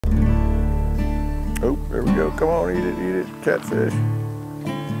Oh, there we go. Come on, eat it, catfish.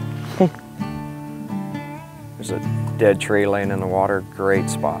 There's a dead tree laying in the water, great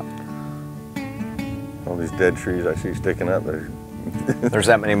spot. All these dead trees I see sticking up there. There's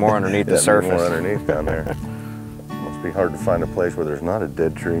that many more underneath the surface. More underneath down there. Must be hard to find a place where there's not a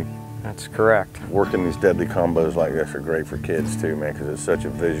dead tree. That's correct. Working these deadly combos like this are great for kids too, man, because it's such a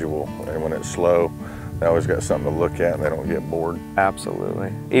visual. And when it's slow, they always got something to look at and they don't get bored.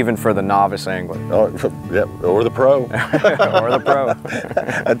 Absolutely. Even for the novice angler. Oh, yep, or the pro. Or the pro.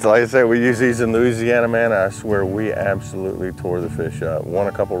 That's like I say, we use these in Louisiana, man. I swear we absolutely tore the fish up. Won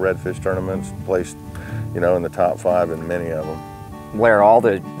a couple redfish tournaments, placed, you know, in the top 5 in many of them. Blair, all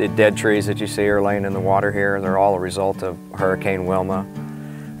the dead trees that you see are laying in the water here. They're all a result of Hurricane Wilma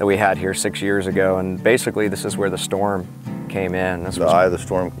that we had here 6 years ago. And basically this is where the storm came in. This the eye of the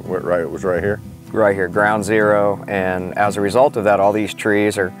storm, right? It was right here? Right here, ground zero. And as a result of that, all these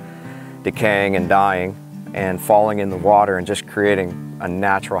trees are decaying and dying and falling in the water and just creating a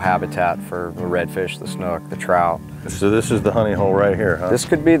natural habitat for the redfish, the snook, the trout. So this is the honey hole right here, huh? This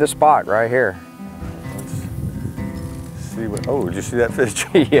could be the spot right here. See what, oh, did you see that fish?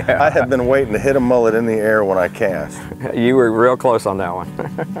 Yeah. I had been waiting to hit a mullet in the air when I cast. You were real close on that one.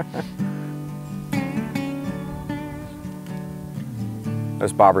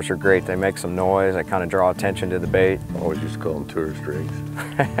 Those bobbers are great. They make some noise. They kind of draw attention to the bait. I always used to call them tourist rigs.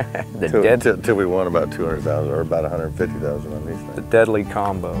 Till we won about 200,000 or about 150,000 on these things. The Deadly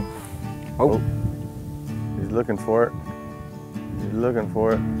Combo. Oh. He's looking for it. He's looking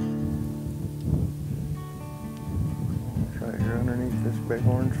for it. It's right here underneath this big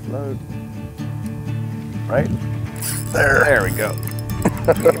orange float. Right there. There we go.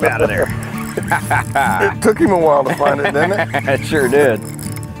 Get him out of there. It took him a while to find it, didn't it? It sure did.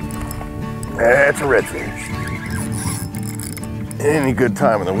 That's a redfish. Any good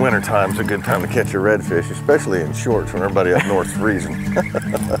time in the winter time is a good time to catch a redfish, especially in shorts when everybody up north's freezing.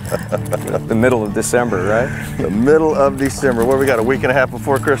 The middle of December, right? The middle of December. What, we got a week and a half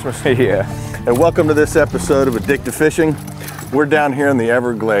before Christmas? Yeah. And welcome to this episode of Addictive Fishing. We're down here in the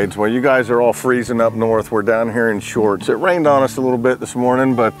Everglades where you guys are all freezing up north. We're down here in shorts. It rained on us a little bit this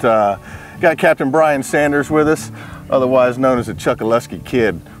morning, but got Capt Brian Sanders with us, otherwise known as the Chuckaluski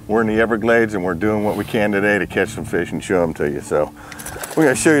Kid. We're in the Everglades and we're doing what we can today to catch some fish and show them to you. So we're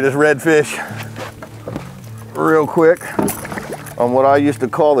gonna show you this redfish real quick on what I used to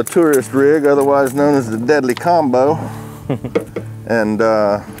call the tourist rig, otherwise known as the Deadly Combo. And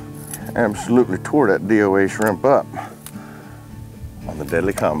absolutely tore that DOA shrimp up on the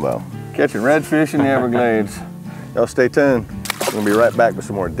Deadly Combo. Catching redfish in the Everglades. Y'all stay tuned. We're gonna be right back with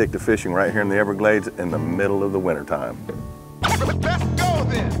some more addictive fishing right here in the Everglades in the middle of the winter time. Let's go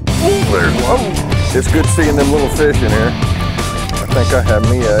then. There's one. It's good seeing them little fish in here. I think I have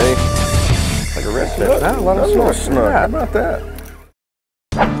me like a redfish. Oh, a little snook. How about that?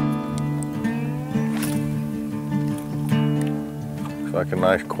 Looks like a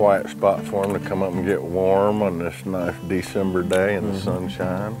nice quiet spot for them to come up and get warm on this nice December day in the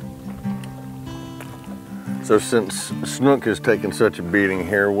sunshine. So since snook has taken such a beating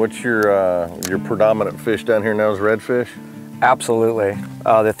here, what's your predominant fish down here now is redfish? Absolutely.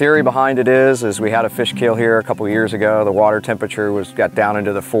 The theory behind it is we had a fish kill here a couple years ago. The water temperature got down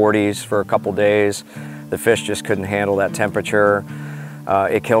into the 40s for a couple days. The fish just couldn't handle that temperature.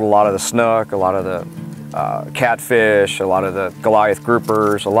 It killed a lot of the snook, a lot of the catfish, a lot of the Goliath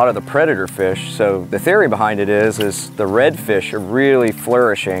groupers, a lot of the predator fish. So the theory behind it is the redfish are really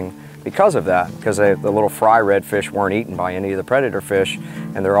flourishing because of that, because the little fry redfish weren't eaten by any of the predator fish,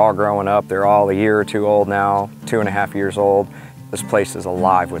 and they're all growing up. They're all a year or two old now, 2.5 years old. This place is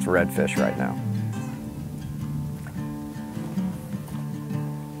alive with redfish right now.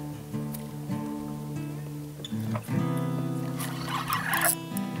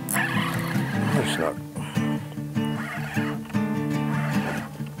 There's snook.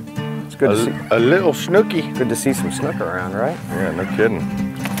 It's good to see. A little snooky. Good to see some snook around, right? Yeah, no kidding.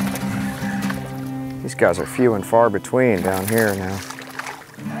 These guys are few and far between down here now.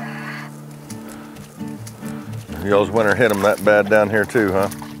 Y'all's winter hit them that bad down here too, huh?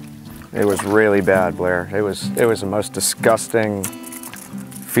 It was really bad, Blair. It was the most disgusting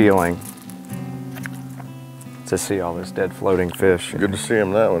feeling to see all this dead floating fish. Good to see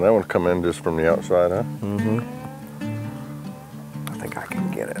them that one. That one come in just from the outside, huh? Mm-hmm. I think I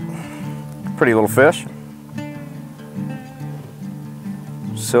can get it. Pretty little fish.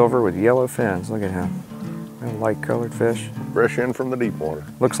 Silver with yellow fins. Look at him. Real light colored fish. Fresh in from the deep water.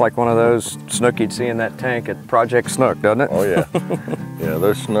 Looks like one of those snook you'd see in that tank at Project Snook, doesn't it? Oh yeah. Yeah,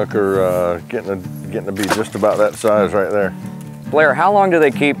 those snook are getting to be just about that size right there. Blair, how long do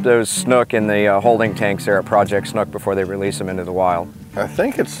they keep those snook in the holding tanks there at Project Snook before they release them into the wild? I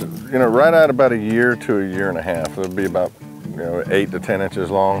think it's, you know, right at about a year to a year and a half. It'll be about, you know, 8 to 10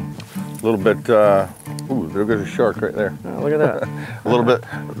 inches long. A little bit, ooh, there goes a shark right there. Oh, look at that. A little bit,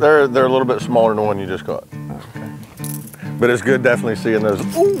 they're a little bit smaller than the one you just caught. Okay. But it's good definitely seeing those.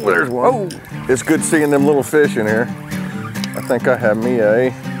 Ooh, there's one. Oh. It's good seeing them little fish in here. I think I have me a,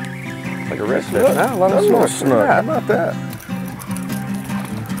 Like a redfish. a little snook. How about that?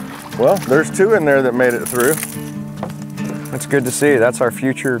 Well, there's 2 in there that made it through. That's good to see. That's our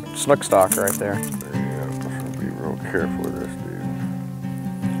future snook stock right there. Yeah, be real careful with this,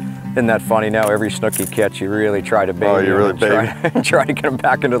 dude. Isn't that funny? Now every snook you catch, you really try to baby. Oh, you really baby? Try to get them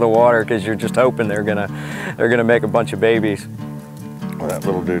back into the water because you're just hoping they're gonna make a bunch of babies. Well, that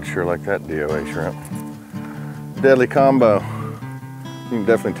little dude sure like that DOA shrimp. Deadly Combo. You can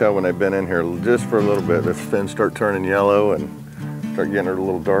definitely tell when they've been in here just for a little bit. The fins start turning yellow and start getting a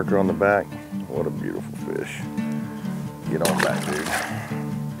little darker on the back. What a beautiful fish. Get on back, dude.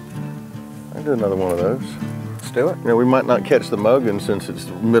 I do another one of those. Let's do it. You know, we might not catch the Mogan since it's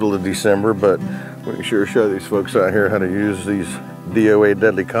the middle of December, but we can sure show these folks out here how to use these DOA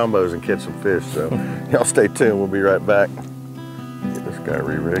Deadly Combos and catch some fish. So y'all stay tuned. We'll be right back. Get this guy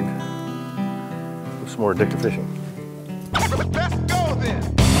re-rigged. Some more addictive fishing. Let's go then.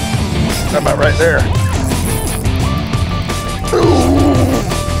 How about right there?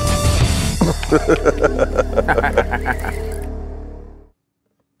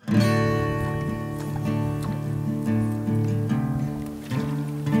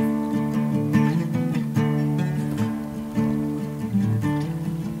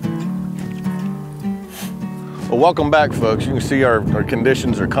 Well, welcome back, folks. You can see our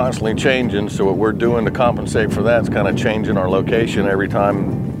conditions are constantly changing, so what we're doing to compensate for that is kind of changing our location every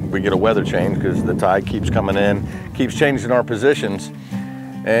time we get a weather change, because the tide keeps coming in, keeps changing our positions.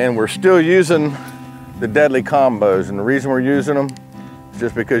 And we're still using the Deadly Combos, and the reason we're using them is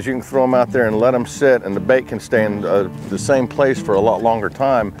just because you can throw them out there and let them sit, and the bait can stay in the same place for a lot longer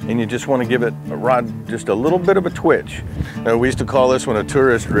time, and you just want to give it a rod just a little bit of a twitch. Now, we used to call this one a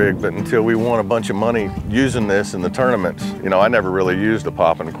tourist rig, but until we won a bunch of money using this in the tournaments, you know, I never really used a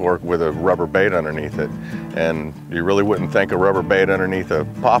poppin' cork with a rubber bait underneath it, and you really wouldn't think a rubber bait underneath a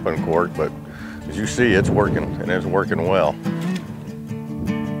poppin' cork, but as you see, it's working, and it's working well.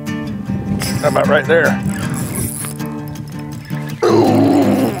 How about right there?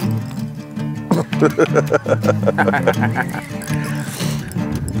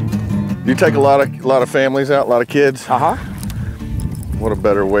 You take a lot of families out, a lot of kids. Uh-huh. What a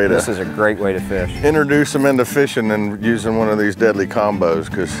better way to This is a great way to fish. introduce them into fishing than using one of these Deadly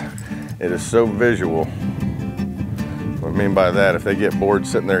Combos, because it is so visual. What I mean by that, if they get bored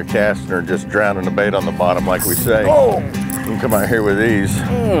sitting there casting or just drowning the bait on the bottom, like we say, you can come out here with these.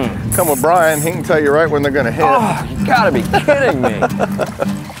 Come with Brian, he can tell you right when they're gonna hit. Oh, you gotta be kidding me.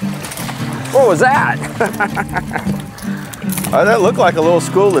 What was that? That looked like a little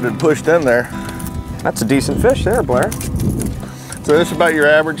school that had pushed in there. That's a decent fish there, Blair. So this is about your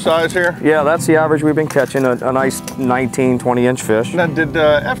average size here? Yeah, that's the average we've been catching, a nice 19, 20-inch fish. Now, did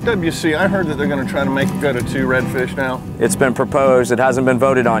FWC, I heard that they're gonna try to make it go to 2 redfish now? It's been proposed. It hasn't been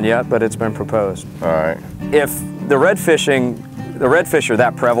voted on yet, but it's been proposed. All right. If the redfish are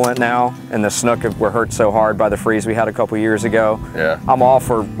that prevalent now, and the snook were hurt so hard by the freeze we had a couple years ago, Yeah. I'm all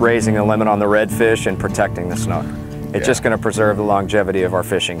for raising a limit on the redfish and protecting the snook. It's just going to preserve the longevity of our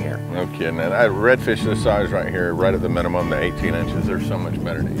fishing here. No kidding. And redfish this size right here, right at the minimum, the 18 inches, they're so much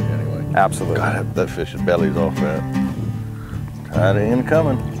better to eat anyway. Absolutely. God, that fish's belly's all fat. Tide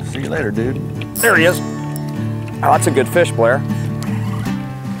incoming. See you later, dude. There he is. Oh, that's a good fish, Blair.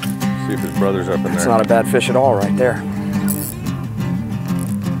 See if his brother's up in there. It's not a bad fish at all right there.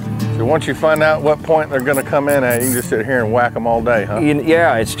 So once you find out what point they're going to come in at, you can just sit here and whack them all day, huh?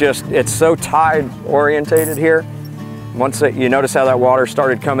 Yeah, it's so tide orientated here. Once you notice how that water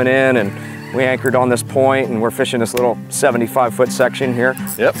started coming in, and we anchored on this point, and we're fishing this little 75-foot section here.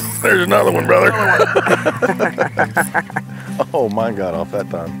 Yep, there's another one, brother. Oh, mine got off that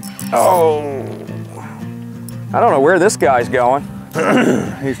time. Oh, I don't know where this guy's going.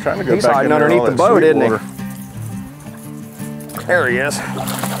 He's trying to go He's back hiding in there, underneath all the that boat, sweet isn't he? water. There he is.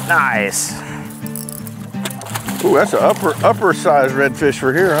 Nice. Ooh, that's an upper size redfish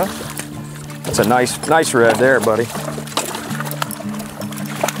for here, huh? That's a nice red there, buddy.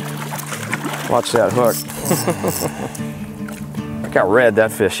 Watch that hook. Look how red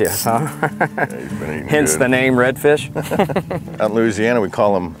that fish is, huh? Yeah, he's been eating Hence good. the name Redfish. Out in Louisiana, we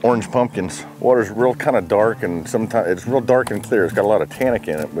call them orange pumpkins. Water's real kind of dark, and sometimes it's real dark and clear. It's got a lot of tannic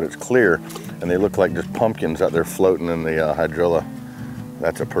in it, but it's clear, and they look like just pumpkins out there floating in the hydrilla.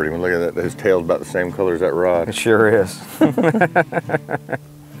 That's a pretty one. Look at that. His tail's about the same color as that rod. It sure is.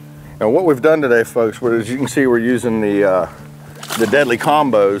 Now, what we've done today, folks, as you can see, we're using the Deadly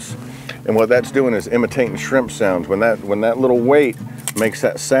Combos, and what that's doing is imitating shrimp sounds. When that little weight makes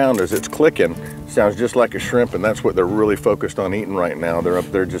that sound as it's clicking, sounds just like a shrimp, and that's what they're really focused on eating right now. They're up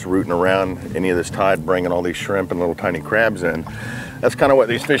there just rooting around any of this tide, bringing all these shrimp and little tiny crabs in. That's kind of what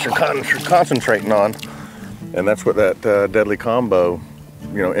these fish are concentrating on, and that's what that Deadly Combo,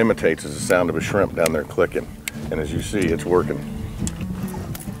 you know, imitates, is the sound of a shrimp down there clicking. And as you see, it's working.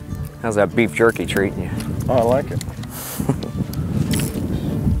 How's that beef jerky treating you? Oh, I like it.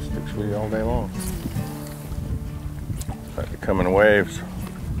 Sticks with you all day long. Like to come in waves.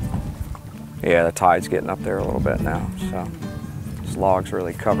 Yeah, the tide's getting up there a little bit now, so this log's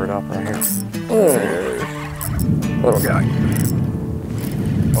really covered up right here. Little guy.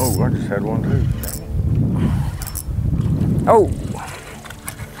 Oh, I just had one too. Oh!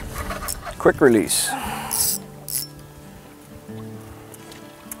 Quick release.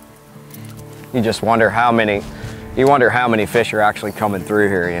 You just wonder how many fish are actually coming through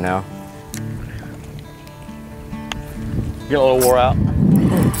here, you know? Get a little wore out.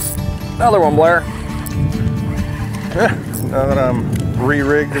 Another one, Blair. Now that I'm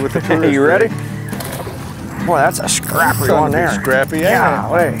re-rigged with the tourist. You ready? rig. Boy, that's a scrappy Son one of a there. Scrappy, yeah.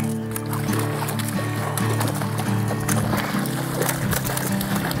 Golly.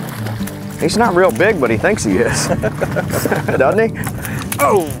 He's not real big, but he thinks he is. Doesn't he?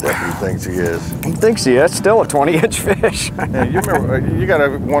 Oh! He thinks he is. He thinks he is. Still a 20-inch fish. Yeah, you remember, you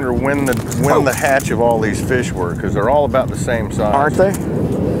gotta wonder when the hatch of all these fish were, because they're all about the same size. Aren't they?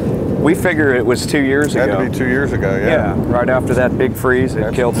 We figure it was 2 years ago. Had to be 2 years ago, yeah. Yeah, right after that big freeze,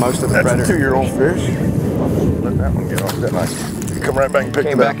 it killed most of the predators. That's a 2-year-old fish. Let that one get off. That nice. He come right back and pick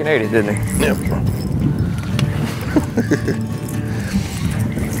it up. Came back and ate it, didn't he? Yep.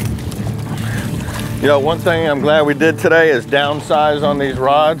 You know, one thing I'm glad we did today is downsize on these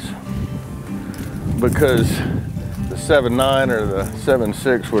rods, because the 7.9 or the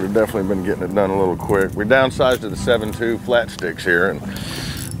 7.6 would have definitely been getting it done a little quick. We downsized to the 7.2 flat sticks here, and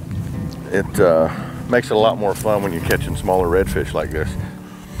it makes it a lot more fun when you're catching smaller redfish like this.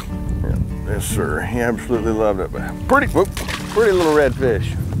 Yeah, yes, sir. He absolutely loved it. Pretty little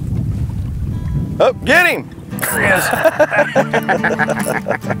redfish. Oh, get him! There he is.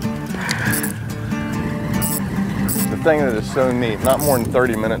 The thing that is so neat, not more than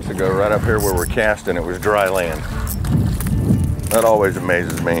 30 minutes ago, right up here where we're casting, it was dry land. That always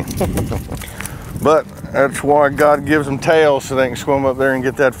amazes me. But that's why God gives them tails, so they can swim up there and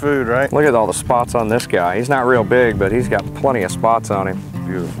get that food, right? Look at all the spots on this guy. He's not real big, but he's got plenty of spots on him.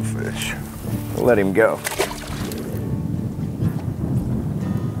 Beautiful fish. We'll let him go.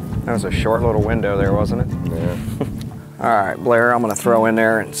 That was a short little window there, wasn't it? Yeah. All right, Blair, I'm gonna throw in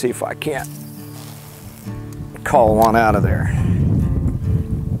there and see if I can't call one out of there.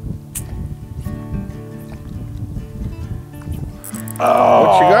 Oh,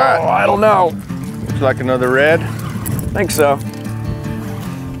 what you got? I don't know. Looks like another red. Think so.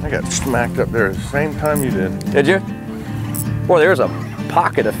 I got smacked up there at the same time you did. Did you? Boy, there's a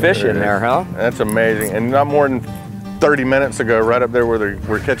pocket of fish in there, huh? That's amazing. And not more than 30 minutes ago, right up there where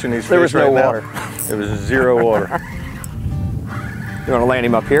we're catching these fish There was no right water. now, it was 0 water. You want to land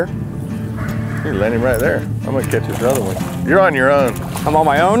him up here? You land him right there. I'm gonna catch this other one. You're on your own. I'm on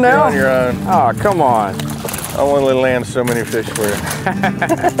my own now? You're on your own. Oh, come on. I only land so many fish for you.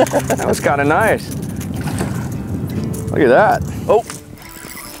 That was kind of nice. Look at that. Oh,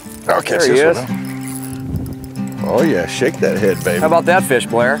 I'll catch there he this is. one. Huh? Oh yeah, shake that head, baby. How about that fish,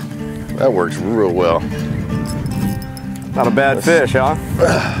 Blair? That works real well. Not a bad fish, huh?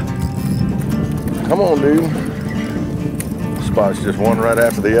 Come on, dude. Spot's just one right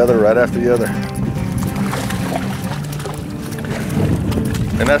after the other, right after the other.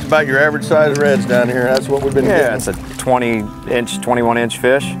 And that's about your average size reds down here. That's what we've been getting. Yeah, it's a 20-inch, 21-inch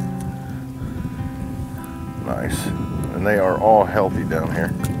fish. Nice. And they are all healthy down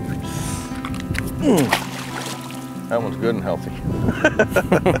here. That one's good and healthy.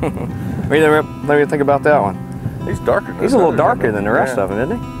 What do you think about that one? He's darker. He's a little darker than the rest of them,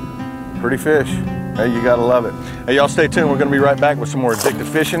 isn't he? Pretty fish. Hey, you gotta love it. Hey, y'all stay tuned. We're gonna be right back with some more addictive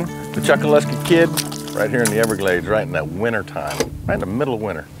fishing. The Chuckaluska Kid, right here in the Everglades, right in that winter time, right in the middle of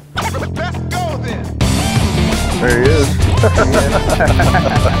winter. Let's go then. There he is. He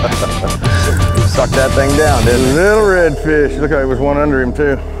sucked that thing down, didn't he? Little redfish. Look, there was one under him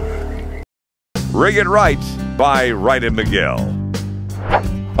too. Rig It Right by Wright and Miguel.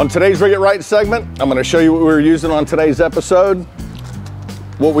 On today's Rig It Right segment, I'm going to show you what we were using on today's episode.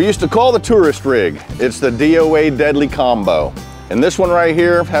 What we used to call the tourist rig. It's the DOA Deadly Combo. And this one right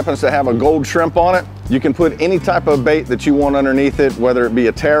here happens to have a gold shrimp on it. You can put any type of bait that you want underneath it, whether it be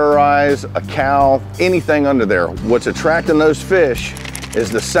a terrorize, a cow, anything under there. What's attracting those fish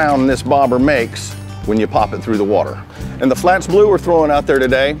is the sound this bobber makes when you pop it through the water. And the flats blue we're throwing out there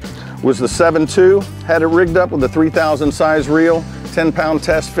today was the 7.2, had it rigged up with a 3,000 size reel, 10-pound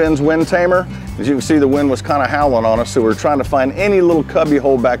test fins wind tamer. As you can see, the wind was kind of howling on us, so we're trying to find any little cubby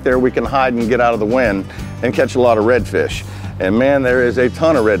hole back there we can hide and get out of the wind and catch a lot of redfish. And man, there is a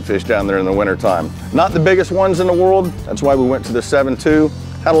ton of redfish down there in the wintertime. Not the biggest ones in the world, that's why we went to the 7.2,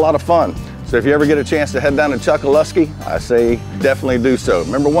 had a lot of fun. So if you ever get a chance to head down to Chuckaluskee, I say definitely do so.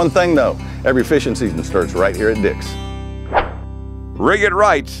 Remember one thing though, every fishing season starts right here at Dick's. Rig It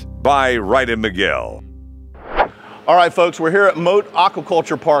Right by Wright and Miguel. All right, folks, we're here at Moat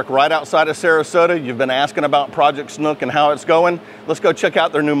Aquaculture Park right outside of Sarasota. You've been asking about Project Snook and how it's going. Let's go check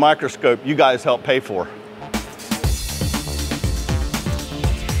out their new microscope you guys helped pay for.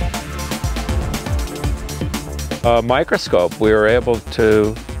 Microscope we were able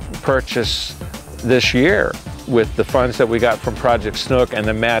to purchase this year with the funds that we got from Project Snook and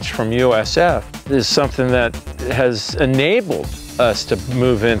the match from USF is something that has enabled us to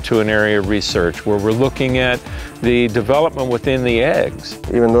move into an area of research where we're looking at the development within the eggs.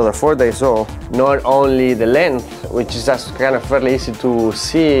 Even though they're 4 days old, not only the length, which is just kind of fairly easy to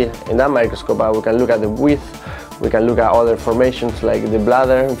see in that microscope, but we can look at the width, we can look at other formations like the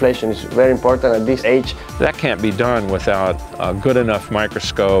bladder inflation is very important at this age. That can't be done without a good enough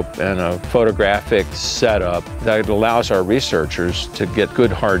microscope and a photographic setup that allows our researchers to get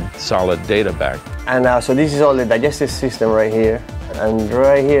good, hard, solid data back. And so this is all the digestive system right here. And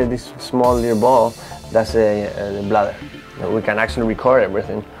right here, this small little ball, that's the bladder. We can actually record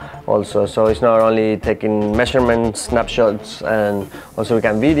everything also. So it's not only taking measurements, snapshots, and also we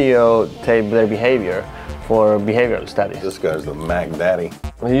can videotape their behavior for behavioral studies. This guy's the Mac Daddy.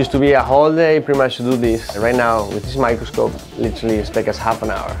 It used to be a whole day pretty much to do this. Right now, with this microscope, literally it's take us half an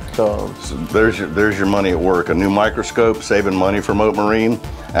hour. So there's your money at work. A new microscope, saving money for Moat Marine,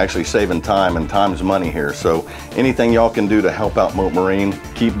 actually saving time, and time's money here. So anything y'all can do to help out Moat Marine,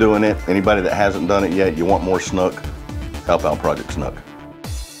 keep doing it. Anybody that hasn't done it yet, you want more Snook, help out Project Snook.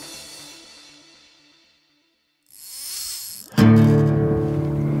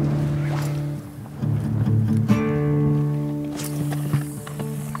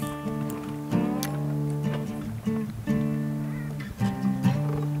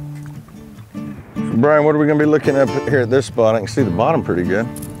 Brian, what are we going to be looking up here at this spot? I can see the bottom pretty good.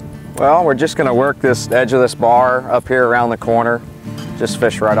 Well, we're just going to work this edge of this bar up here around the corner. Just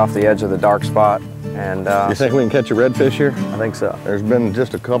fish right off the edge of the dark spot. And you think we can catch a redfish here? I think so. There's been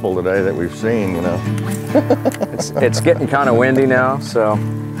just a couple today that we've seen, you know. It's getting kind of windy now, so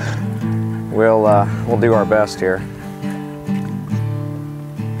we'll do our best here.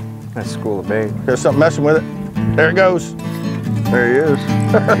 Nice school of bait. There's something messing with it. There it goes. There he is.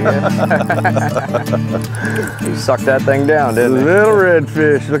 He sucked that thing down, didn't he? Little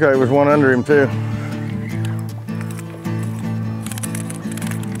redfish. Look, there was one under him too.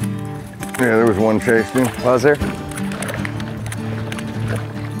 Yeah, there was one chasing him. Was there?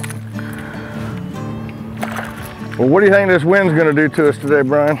 Well, what do you think this wind's going to do to us today,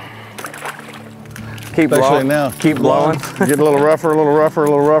 Brian? Keep blowing. Now. Keep blowing. Get a little rougher, a little rougher, a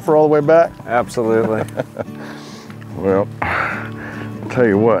little rougher all the way back? Absolutely. Well, I'll tell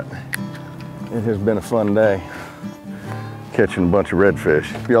you what, it has been a fun day catching a bunch of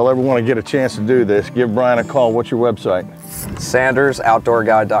redfish. If y'all ever want to get a chance to do this, give Brian a call. What's your website?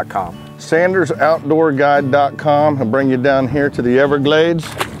 SandersOutdoorGuide.com. SandersOutdoorGuide.com. I'll bring you down here to the Everglades.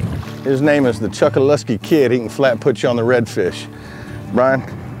 His name is the Chuckaluskee Kid. He can flat put you on the redfish. Brian,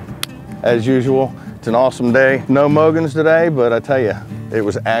 as usual, it's an awesome day. No Mogans today, but I tell you, it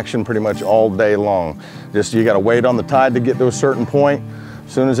was action pretty much all day long. Just you got to wait on the tide to get to a certain point.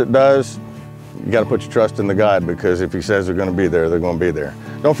 As soon as it does, you got to put your trust in the guide, because if he says they're going to be there, they're going to be there.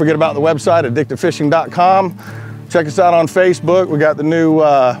 Don't forget about the website, addictivefishing.com. Check us out on Facebook. We got the new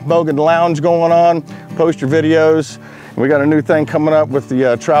Bogan Lounge going on. Post your videos. And we got a new thing coming up with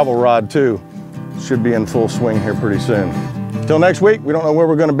the travel rod too. Should be in full swing here pretty soon. Till next week, we don't know where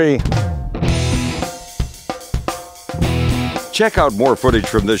we're going to be. Check out more footage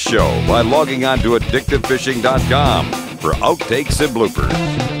from this show by logging on to addictivefishing.com for outtakes and bloopers.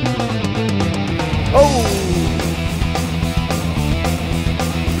 Oh!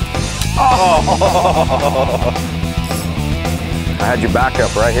 I had your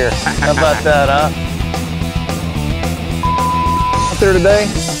backup right here. How about that, huh? Out there today?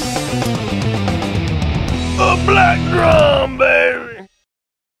 A black drum, baby.